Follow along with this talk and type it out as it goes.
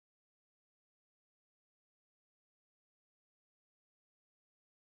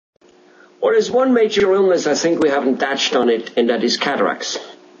Well, there's one major illness I think we haven't touched on it, and that is cataracts.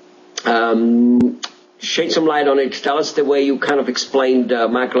 Shed some light on it. Tell us the way you kind of explained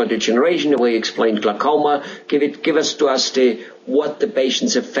macular degeneration, the way you explained glaucoma. Give us what the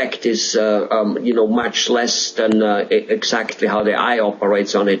patient's effect is, much less than exactly how the eye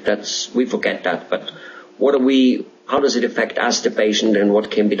operates on it. We forget that. But how does it affect us, the patient, and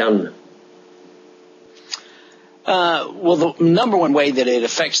what can be done? Well, the number one way that it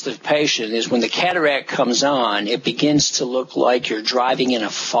affects the patient is when the cataract comes on, it begins to look like you're driving in a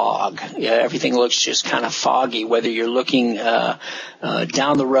fog. Everything looks just kind of foggy, whether you're looking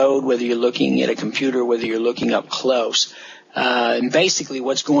down the road, whether you're looking at a computer, whether you're looking up close. And basically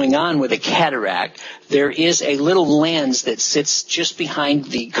what's going on with a cataract, there is a little lens that sits just behind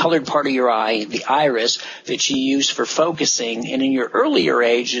the colored part of your eye, the iris, that you use for focusing. And in your earlier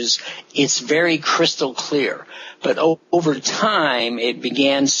ages, it's very crystal clear. But over time, it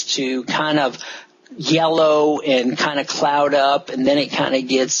begins to kind of yellow and kind of cloud up, and then it kind of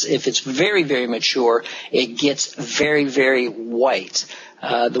gets, if it's very, very mature, it gets very, very white.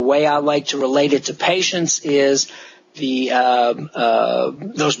 The way I like to relate it to patients is those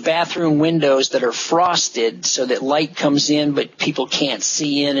bathroom windows that are frosted so that light comes in but people can't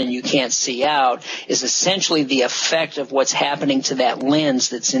see in and you can't see out is essentially the effect of what's happening to that lens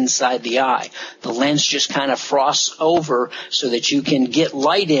that's inside the eye. The lens just kind of frosts over so that you can get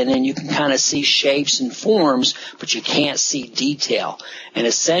light in and you can kind of see shapes and forms, but you can't see detail. And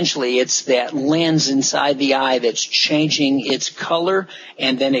essentially it's that lens inside the eye that's changing its color,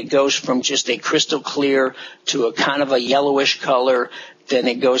 and then it goes from just a crystal clear to a kind of a yellowish color, then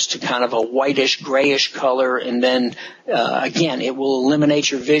it goes to kind of a whitish, grayish color, and then again, it will eliminate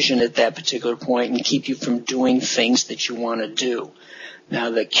your vision at that particular point and keep you from doing things that you want to do. Now,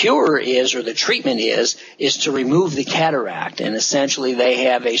 the cure is, or the treatment is to remove the cataract. And essentially, they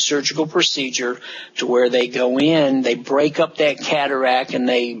have a surgical procedure to where they go in, they break up that cataract, and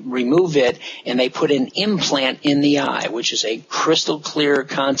they remove it, and they put an implant in the eye, which is a crystal clear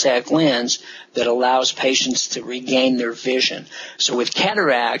contact lens that allows patients to regain their vision. So with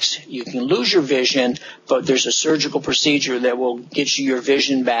cataracts, you can lose your vision, but there's a surgical procedure that will get you your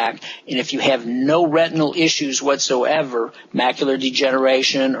vision back. And if you have no retinal issues whatsoever, macular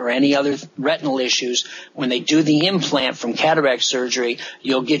degeneration or any other retinal issues, when they do the implant from cataract surgery,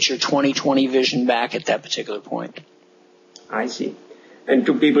 you'll get your 20/20 vision back at that particular point. I see. And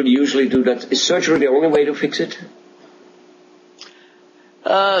do people usually do that? Is surgery the only way to fix it?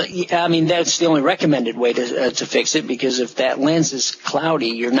 Yeah, I mean, that's the only recommended way to fix it, because if that lens is cloudy,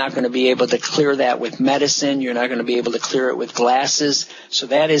 you're not going to be able to clear that with medicine. You're not going to be able to clear it with glasses. So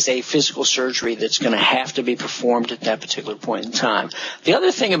that is a physical surgery that's going to have to be performed at that particular point in time. The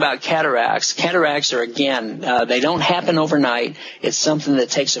other thing about cataracts are, again, they don't happen overnight. It's something that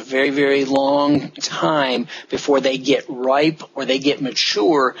takes a very, very long time before they get ripe or they get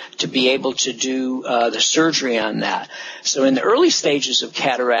mature to be able to do the surgery on that. So in the early stages of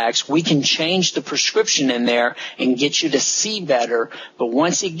cataracts, we can change the prescription in there and get you to see better. But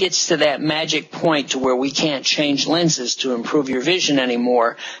once it gets to that magic point to where we can't change lenses to improve your vision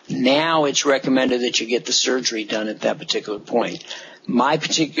anymore, now it's recommended that you get the surgery done at that particular point. My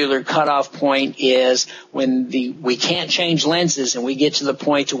particular cutoff point is when we can't change lenses and we get to the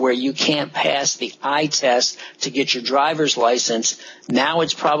point to where you can't pass the eye test to get your driver's license. Now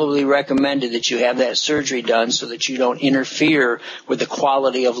it's probably recommended that you have that surgery done so that you don't interfere with the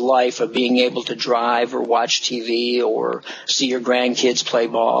quality of life of being able to drive or watch TV or see your grandkids play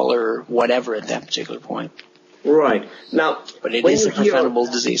ball or whatever at that particular point. Right. Now, but it is a preventable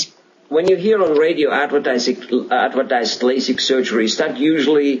disease. When you hear on radio advertised Lasik surgery, is that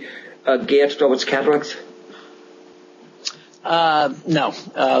usually geared towards cataracts? No.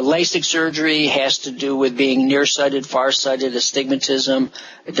 LASIK surgery has to do with being nearsighted, farsighted, astigmatism.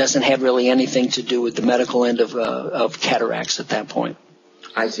 It doesn't have really anything to do with the medical end of cataracts at that point.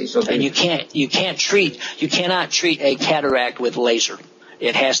 I see. So and you cannot treat a cataract with laser.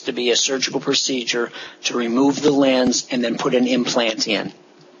 It has to be a surgical procedure to remove the lens and then put an implant in.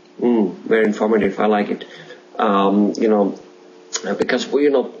 Very informative. I like it. Because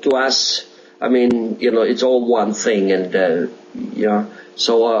to us, I mean, it's all one thing, and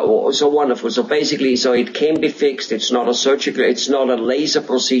so wonderful. So basically, it can be fixed. It's not a laser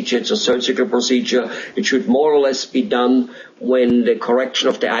procedure. It's a surgical procedure. It should more or less be done when the correction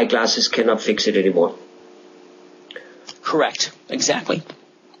of the eyeglasses cannot fix it anymore. Correct. Exactly.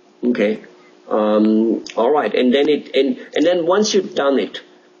 Okay. All right. And then once you've done it,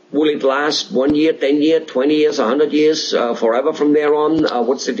 will it last 1 year, 10 years, 20 years, 100 years, forever from there on?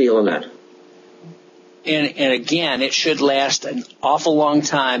 What's the deal on that? And again, it should last an awful long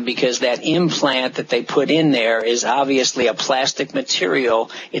time because that implant that they put in there is obviously a plastic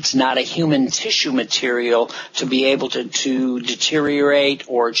material. It's not a human tissue material to be able to deteriorate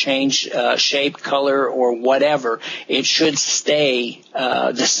or change shape, color, or whatever. It should stay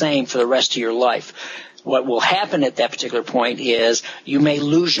the same for the rest of your life. What will happen at that particular point is you may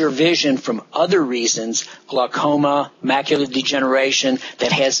lose your vision from other reasons, glaucoma, macular degeneration,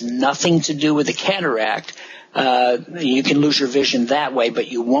 that has nothing to do with the cataract. You can lose your vision that way, but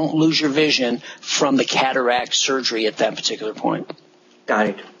you won't lose your vision from the cataract surgery at that particular point. Got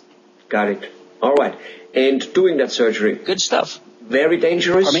it. All right. And doing that surgery. Good stuff. Very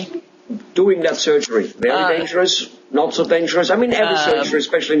dangerous. Pardon me? Doing that surgery. Very dangerous. Not so dangerous. I mean, every surgery,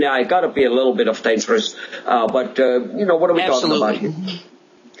 especially in the eye, got to be a little bit of dangerous. But what are we talking about here?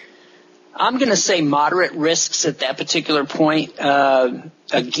 I'm going to say moderate risks at that particular point.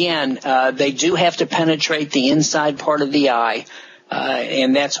 Again, they do have to penetrate the inside part of the eye.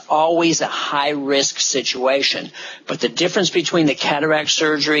 And that's always a high-risk situation. But the difference between the cataract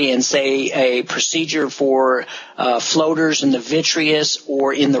surgery and, say, a procedure for floaters in the vitreous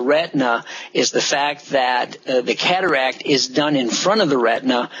or in the retina is the fact that the cataract is done in front of the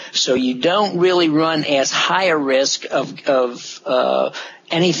retina, so you don't really run as high a risk of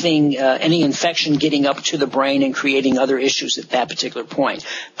any infection getting up to the brain and creating other issues at that particular point.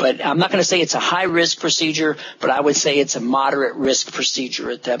 But I'm not going to say it's a high-risk procedure, but I would say it's a moderate-risk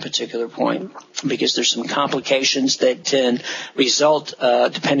procedure at that particular point because there's some complications that can result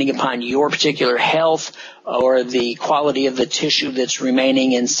depending upon your particular health or the quality of the tissue that's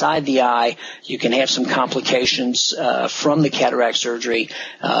remaining inside the eye. You can have some complications from the cataract surgery.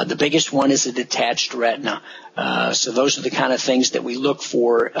 The biggest one is a detached retina. So those are the kind of things that we look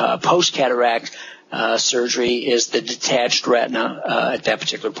for post-cataract surgery is the detached retina at that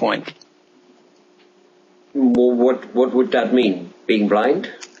particular point. Well, what would that mean? Being blind?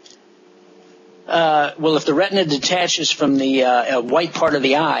 Well, if the retina detaches from the white part of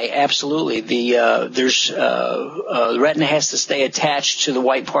the eye, absolutely. The retina has to stay attached to the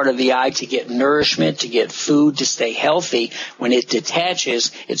white part of the eye to get nourishment, to get food, to stay healthy. When it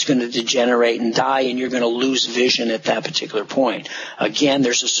detaches, it's going to degenerate and die, and you're going to lose vision at that particular point. Again,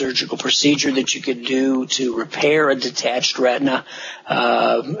 there's a surgical procedure that you could do to repair a detached retina.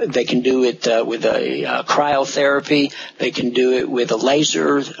 They can do it with a cryotherapy. They can do it with a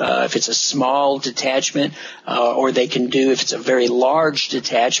laser if it's a small detachment, or they can do, if it's a very large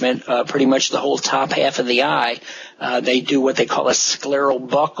detachment, pretty much the whole top half of the eye. They do what they call a scleral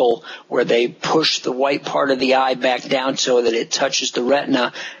buckle, where they push the white part of the eye back down so that it touches the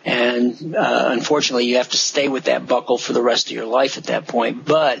retina, and unfortunately you have to stay with that buckle for the rest of your life at that point,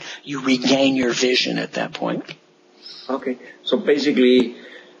 but you regain your vision at that point. Okay, so basically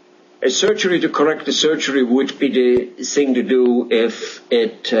a surgery to correct the surgery would be the thing to do if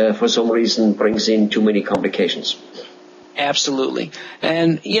it, for some reason, brings in too many complications. Absolutely.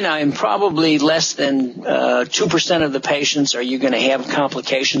 And, in probably less than 2% of the patients are you going to have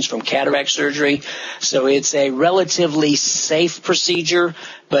complications from cataract surgery. So it's a relatively safe procedure,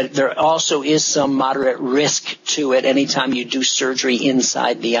 but there also is some moderate risk to it anytime you do surgery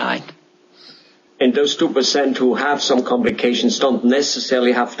inside the eye. And those 2% who have some complications don't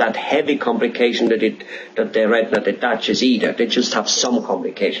necessarily have that heavy complication that their retina detaches either. They just have some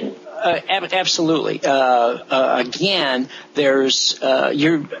complication. Absolutely. Again,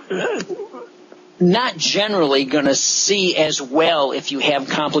 you're not generally going to see as well if you have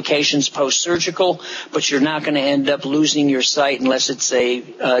complications post-surgical, but you're not going to end up losing your sight unless it's a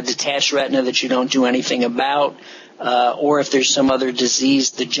detached retina that you don't do anything about. Or if there's some other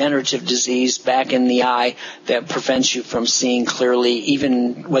disease, degenerative disease back in the eye that prevents you from seeing clearly,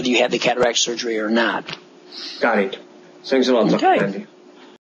 even whether you had the cataract surgery or not. Got it. Thanks a lot, Dr. Planty.